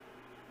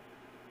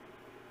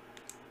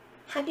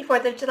Happy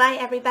 4th of July,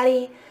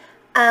 everybody.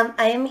 I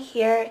am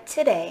here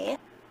today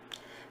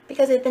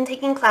because I've been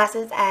taking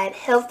classes at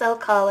Hillsdale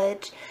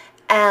College.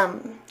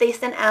 They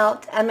sent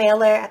out a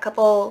mailer a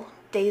couple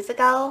days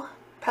ago,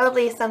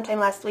 probably sometime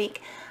last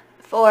week,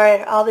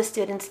 for all the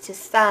students to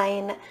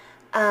sign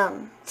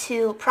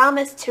to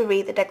promise to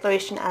read the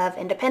Declaration of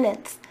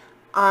Independence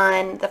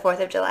on the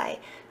 4th of July.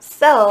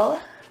 So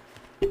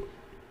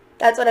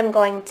that's what I'm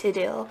going to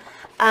do.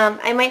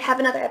 I might have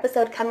another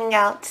episode coming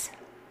out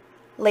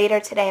later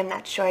today, I'm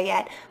not sure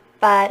yet,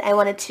 but I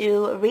wanted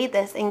to read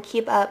this and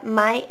keep up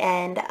my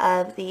end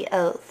of the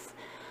oath.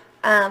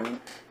 I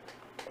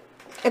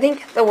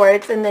think the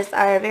words in this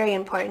are very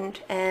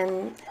important,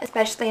 and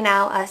especially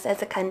now, us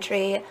as a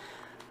country,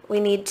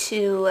 we need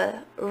to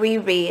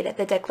reread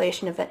the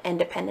Declaration of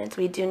Independence.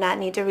 We do not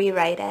need to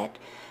rewrite it.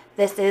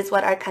 This is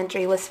what our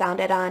country was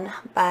founded on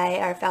by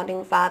our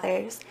founding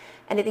fathers,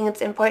 and I think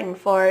it's important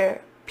for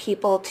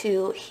people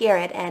to hear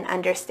it and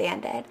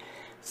understand it.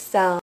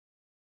 So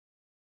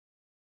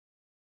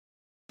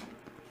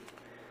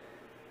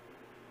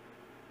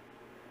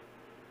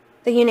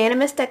the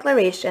unanimous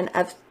declaration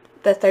of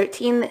the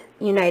 13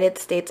 United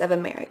States of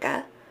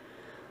America.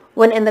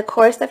 When in the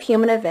course of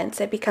human events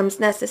it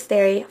becomes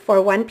necessary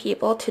for one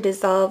people to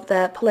dissolve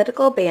the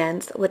political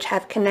bands which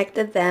have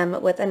connected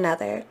them with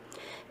another,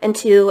 and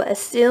to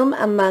assume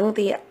among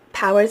the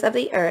powers of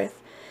the earth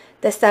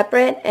the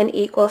separate and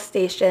equal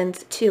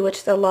stations to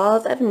which the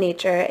laws of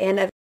nature and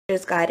of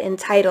God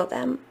entitle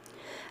them,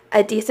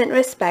 a decent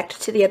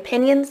respect to the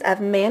opinions of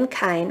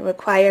mankind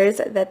requires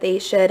that they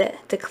should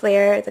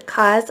declare the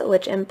cause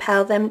which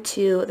impel them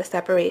to the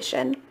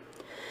separation.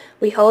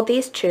 We hold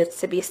these truths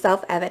to be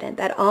self-evident,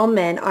 that all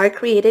men are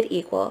created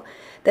equal,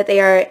 that they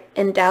are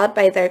endowed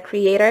by their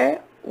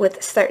Creator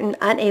with certain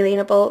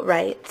unalienable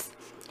rights,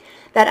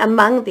 that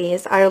among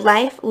these are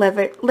life,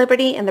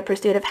 liberty, and the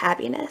pursuit of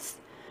happiness.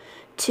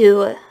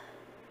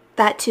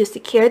 That to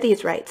secure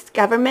these rights,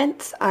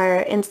 governments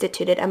are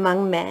instituted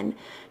among men,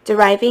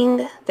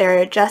 deriving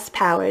their just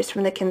powers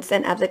from the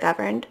consent of the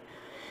governed,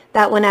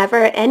 that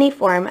whenever any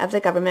form of the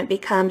government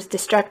becomes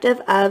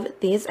destructive of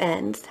these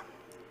ends,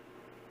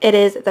 it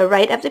is the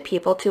right of the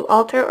people to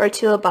alter or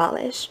to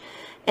abolish,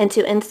 and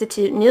to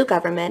institute new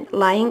government,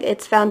 laying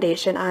its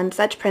foundation on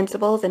such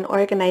principles and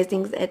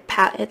organizing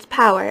its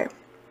power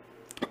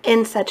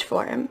in such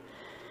form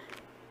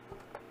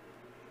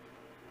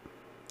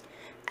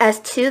as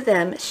to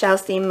them shall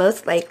seem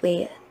most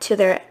likely to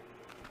their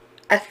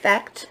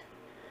effect,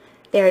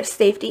 their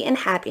safety and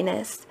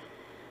happiness.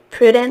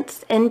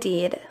 Prudence,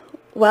 indeed,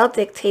 well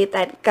dictate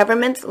that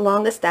governments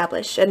long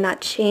established should not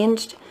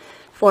change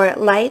for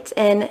light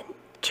and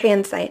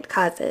transient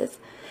causes,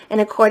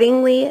 and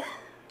accordingly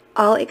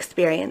all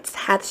experience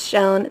hath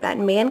shown that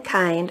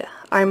mankind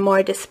are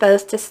more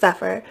disposed to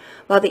suffer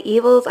while the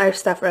evils are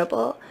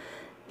sufferable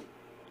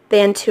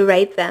than to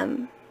right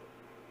them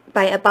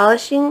by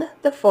abolishing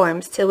the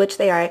forms to which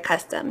they are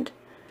accustomed.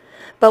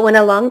 But when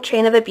a long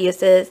train of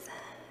abuses,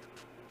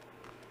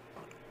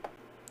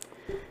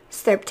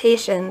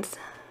 usurpations,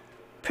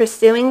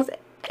 pursuings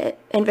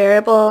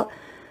invariable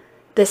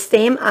the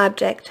same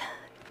object,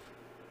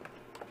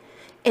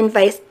 and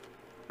vices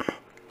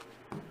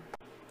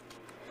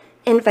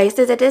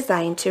a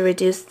design to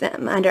reduce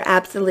them under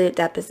absolute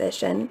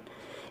deposition,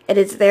 it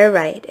is their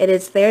right, it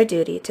is their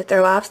duty to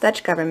throw off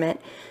such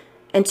government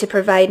and to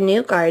provide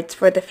new guards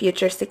for the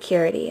future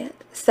security.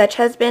 Such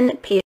has been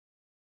patient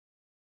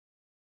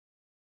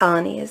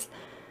colonies,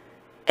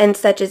 and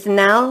such is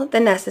now the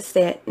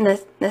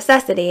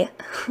necessity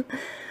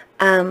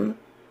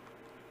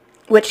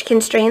which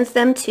constrains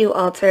them to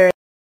alter.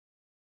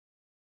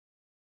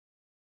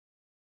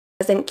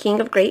 The present King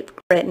of Great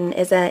Britain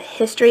is a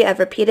history of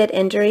repeated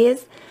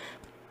injuries,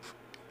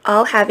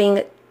 all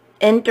having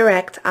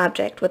indirect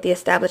object with the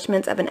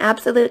establishment of an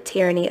absolute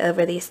tyranny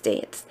over these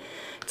states.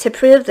 To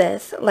prove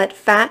this, let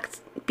facts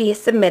be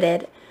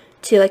submitted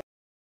to a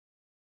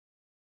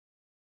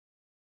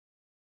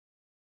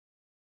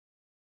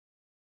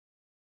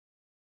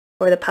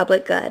for the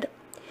public good.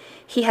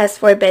 He has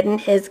forbidden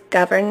his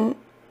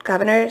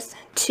governors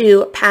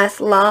to pass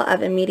law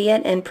of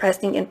immediate and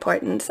pressing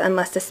importance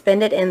unless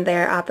suspended in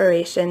their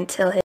operation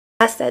till his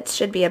assets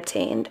should be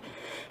obtained,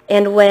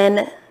 and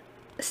when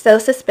so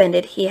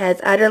suspended he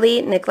has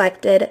utterly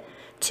neglected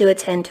to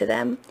attend to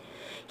them.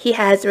 He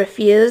has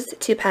refused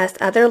to pass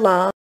other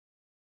laws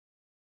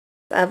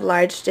of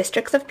large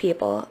districts of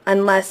people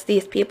unless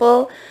these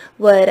people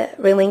would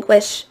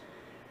relinquish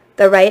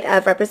the right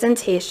of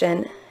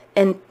representation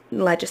in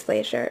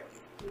legislature,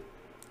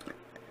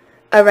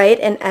 a right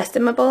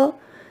inestimable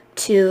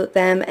to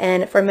them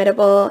and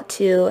formidable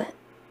to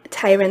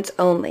tyrants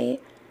only.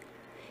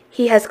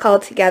 He has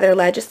called together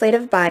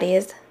legislative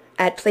bodies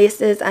at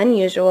places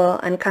unusual,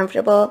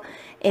 uncomfortable,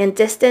 and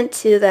distant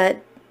to the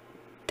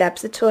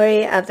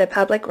depository of the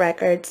public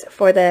records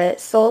for the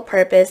sole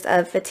purpose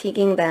of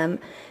fatiguing them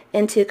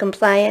into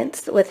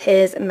compliance with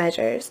his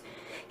measures.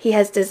 He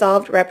has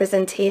dissolved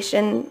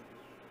representation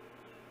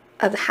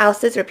of the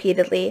houses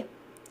repeatedly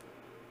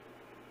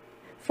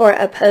for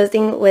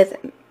opposing with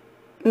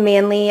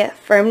manly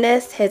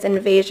firmness his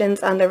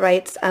invasions on the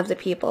rights of the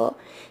people.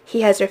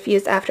 He has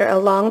refused after a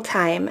long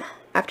time,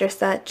 after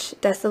such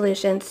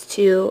dissolutions,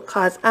 to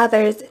cause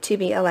others to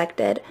be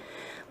elected,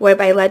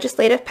 whereby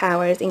legislative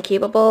powers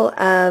incapable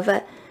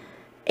of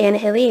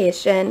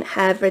annihilation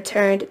have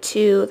returned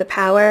to the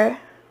power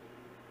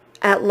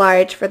at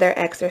large for their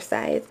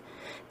exercise,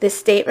 the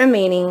state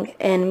remaining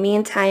in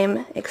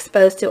meantime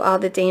exposed to all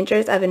the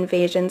dangers of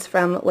invasions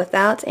from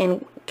without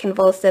and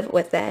convulsive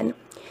within.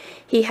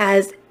 He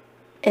has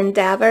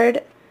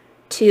endeavored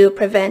to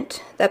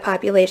prevent the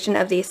population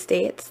of these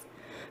states,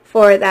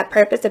 for that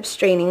purpose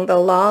abstraining the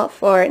law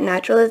for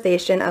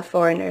naturalization of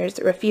foreigners,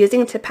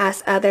 refusing to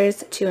pass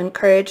others to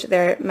encourage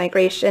their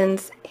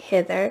migrations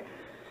hither,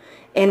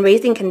 and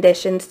raising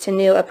conditions to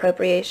new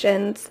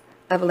appropriations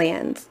of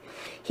lands.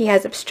 He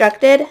has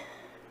obstructed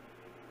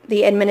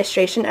the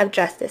administration of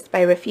justice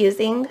by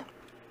refusing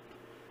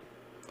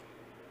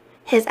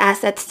his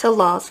assets to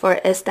laws for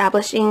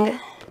establishing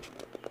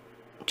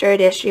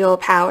judicial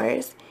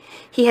powers.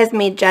 He has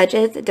made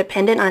judges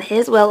dependent on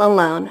his will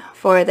alone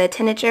for the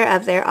tenature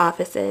of their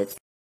offices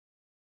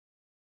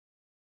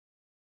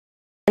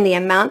and the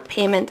amount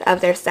payment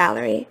of their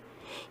salary.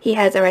 He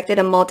has erected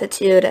a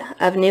multitude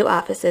of new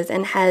offices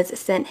and has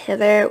sent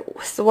hither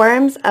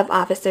swarms of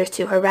officers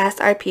to harass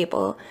our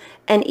people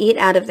and eat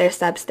out of their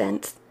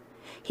substance.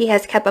 He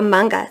has kept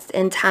among us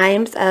in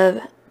times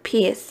of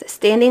peace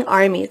standing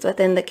armies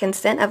within the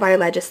consent of our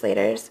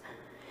legislators.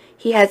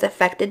 He has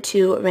affected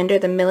to render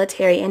the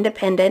military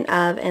independent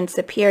of and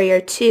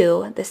superior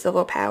to the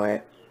civil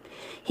power.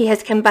 He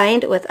has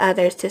combined with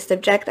others to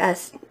subject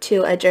us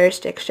to a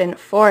jurisdiction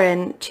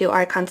foreign to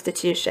our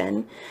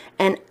Constitution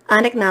and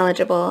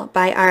unacknowledgeable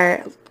by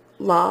our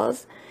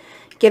laws,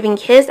 giving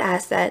his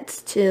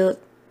assets to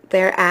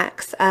their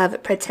acts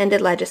of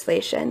pretended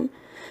legislation,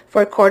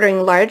 for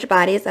quartering large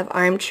bodies of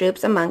armed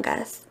troops among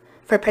us,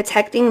 for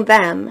protecting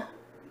them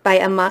by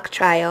a mock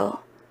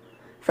trial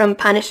from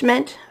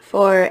punishment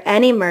for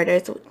any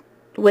murders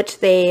which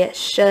they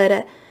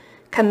should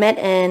commit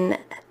in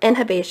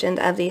inhibition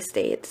of these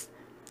states,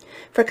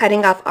 for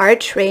cutting off our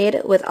trade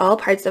with all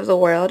parts of the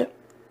world,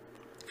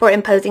 for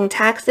imposing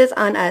taxes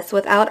on us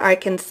without our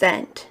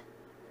consent,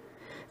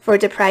 for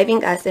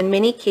depriving us in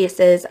many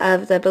cases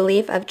of the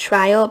belief of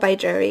trial by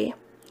jury,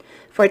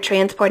 for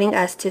transporting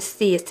us to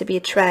seas to be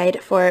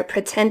tried for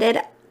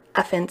pretended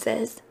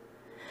offenses,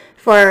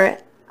 for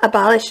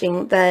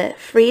abolishing the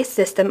free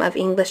system of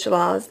English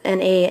laws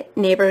in a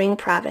neighboring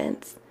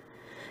province,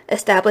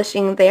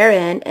 establishing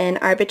therein an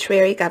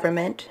arbitrary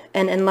government,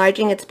 and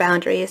enlarging its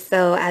boundaries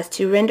so as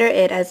to render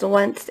it as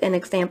once an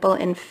example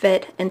and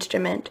fit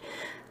instrument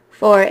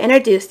for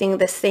introducing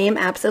the same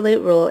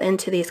absolute rule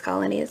into these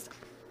colonies,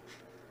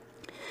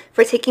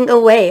 for taking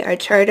away our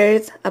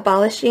charters,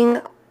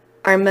 abolishing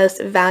our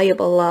most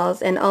valuable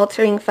laws, and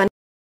altering for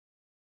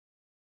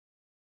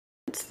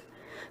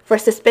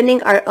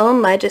suspending our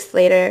own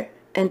legislator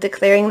and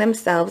declaring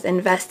themselves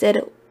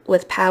invested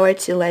with power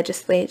to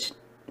legislate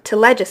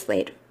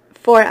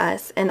for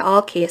us in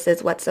all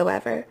cases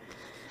whatsoever.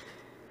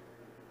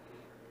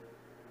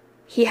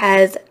 He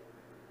has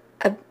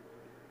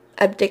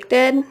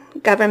abdicated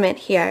government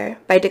here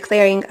by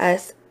declaring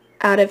us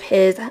out of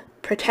his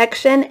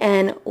protection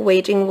and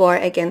waging war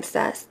against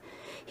us.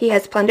 He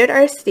has plundered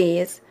our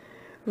seas,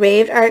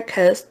 raved our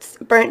coasts,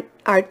 burnt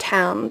our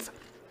towns,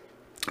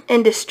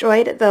 and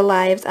destroyed the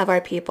lives of our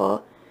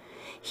people.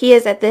 He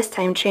is at this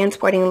time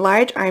transporting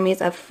large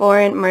armies of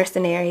foreign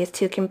mercenaries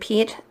to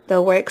compete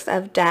the works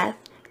of death,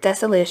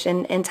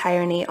 dissolution, and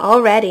tyranny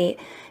already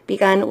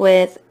begun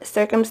with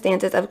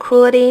circumstances of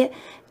cruelty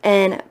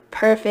and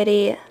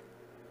perfidy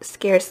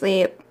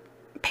scarcely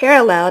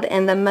paralleled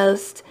in the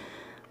most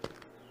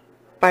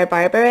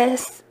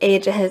barbarous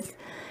ages,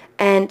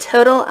 and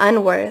total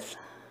unworth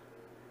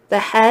the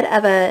head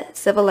of a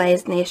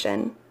civilized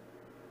nation.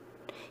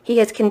 He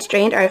has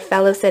constrained our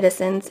fellow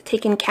citizens,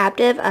 taken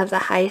captive of the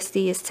high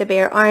seas, to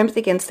bear arms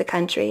against the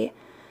country,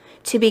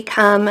 to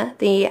become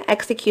the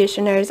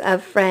executioners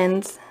of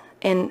friends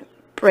and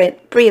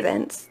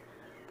breathants,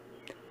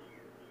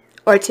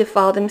 or to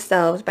fall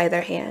themselves by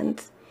their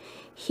hands.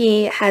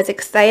 He has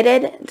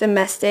excited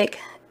domestic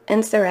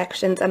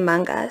insurrections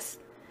among us.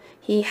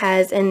 He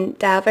has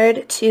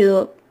endeavored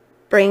to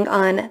bring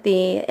on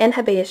the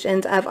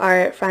inhibitions of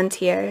our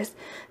frontiers,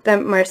 the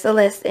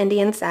merciless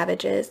Indian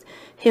savages,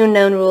 who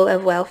know rule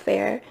of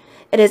welfare.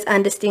 It is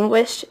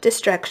undistinguished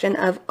destruction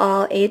of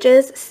all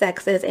ages,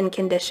 sexes, and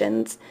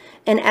conditions.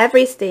 In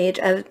every stage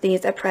of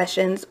these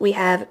oppressions, we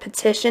have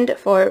petitioned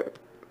for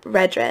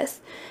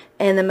redress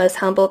in the most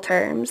humble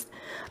terms.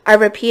 Our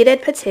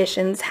repeated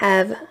petitions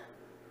have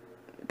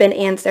been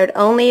answered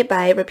only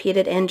by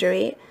repeated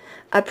injury.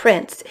 A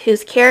prince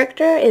whose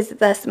character is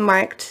thus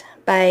marked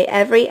by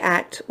every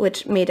act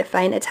which may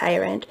define a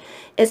tyrant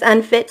is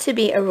unfit to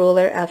be a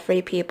ruler of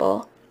free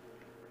people.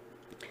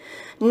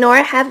 Nor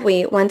have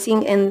we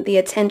wanting in the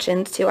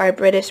attentions to our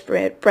British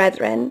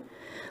brethren.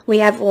 We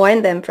have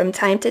warned them from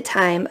time to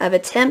time of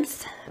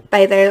attempts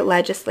by their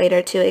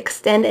legislator to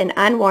extend an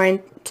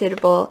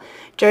unwarrantable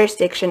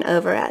jurisdiction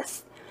over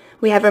us.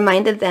 We have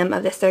reminded them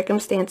of the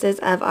circumstances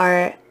of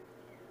our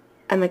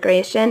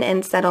immigration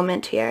and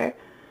settlement here.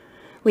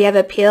 We have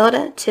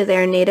appealed to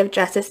their native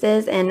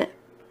justices, and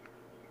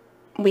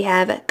we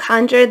have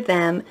conjured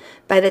them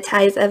by the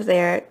ties of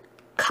their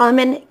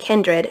common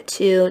kindred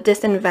to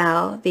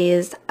disavow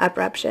these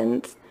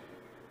upruptions,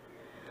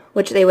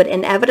 which they would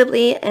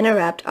inevitably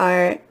interrupt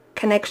our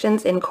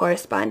connections in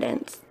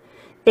correspondence.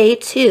 They,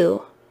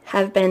 too,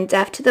 have been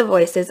deaf to the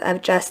voices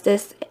of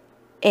justice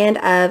and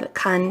of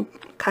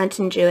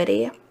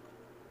continuity.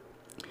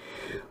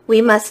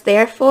 We must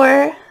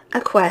therefore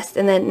acquiesce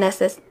in the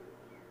necessity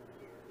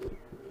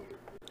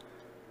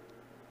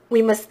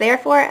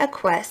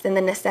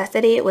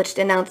which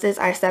denounces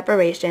our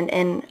separation,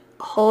 and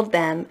hold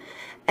them,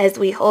 as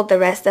we hold the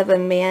rest of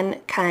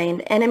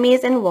mankind,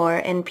 enemies in war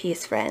and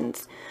peace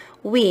friends.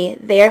 We,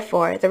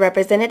 therefore, the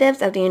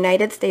representatives of the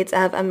United States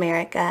of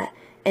America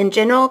and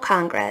General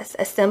Congress,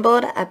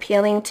 assembled,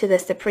 appealing to the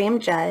Supreme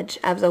Judge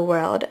of the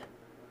world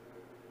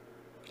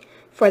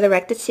for the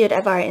rectitude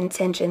of our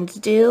intentions,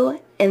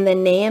 do, in the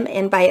name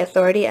and by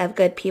authority of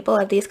good people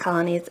of these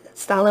colonies,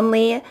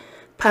 solemnly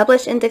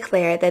publish and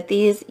declare that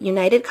these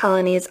united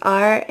colonies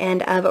are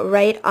and of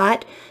right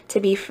ought to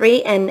be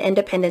free and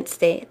independent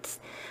states,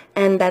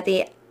 and that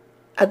they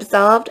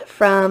absolved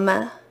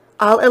from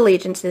all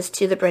allegiances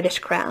to the British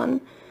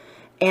Crown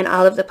and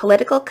all of the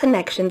political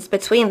connections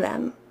between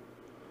them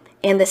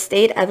and the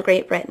state of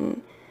Great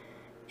Britain.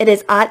 It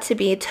is ought to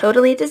be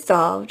totally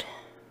dissolved,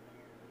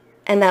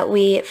 and that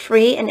we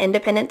free and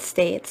independent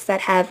states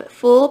that have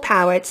full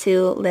power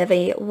to live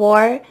a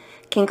war,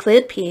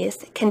 conclude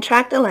peace,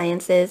 contract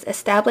alliances,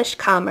 establish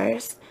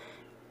commerce,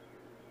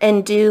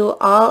 and do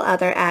all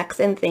other acts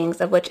and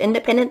things of which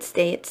independent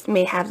states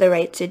may have the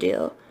right to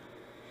do.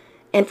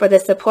 And for the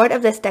support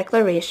of this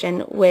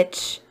declaration,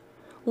 which,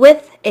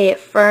 with a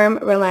firm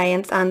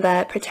reliance on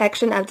the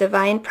protection of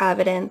divine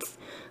providence,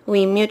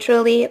 we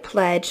mutually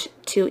pledge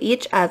to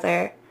each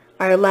other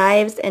our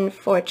lives and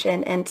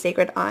fortune and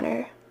sacred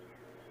honor.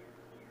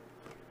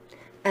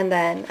 And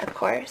then, of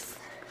course,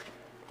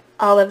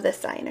 all of the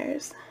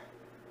signers.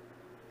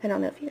 I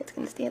don't know if you guys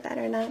can see that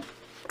or not.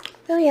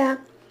 Oh yeah,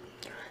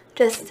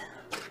 just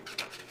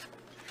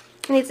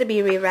it needs to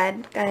be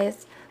reread,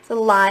 guys. It's a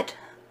lot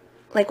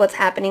like what's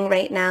happening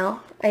right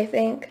now, I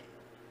think.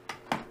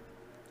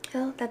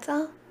 So that's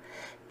all.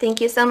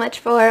 Thank you so much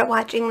for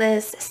watching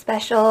this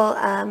special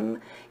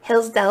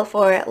Hillsdale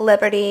for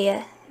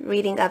Liberty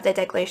reading of the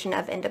Declaration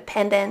of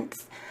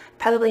Independence.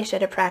 Probably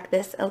should have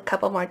practiced a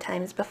couple more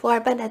times before,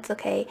 but that's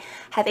okay.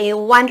 Have a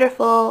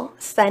wonderful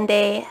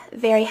Sunday.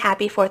 Very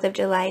happy 4th of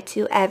July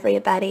to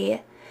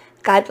everybody.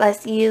 God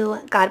bless you.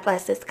 God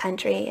bless this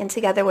country. And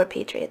together we're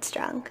Patriots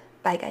strong.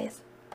 Bye, guys.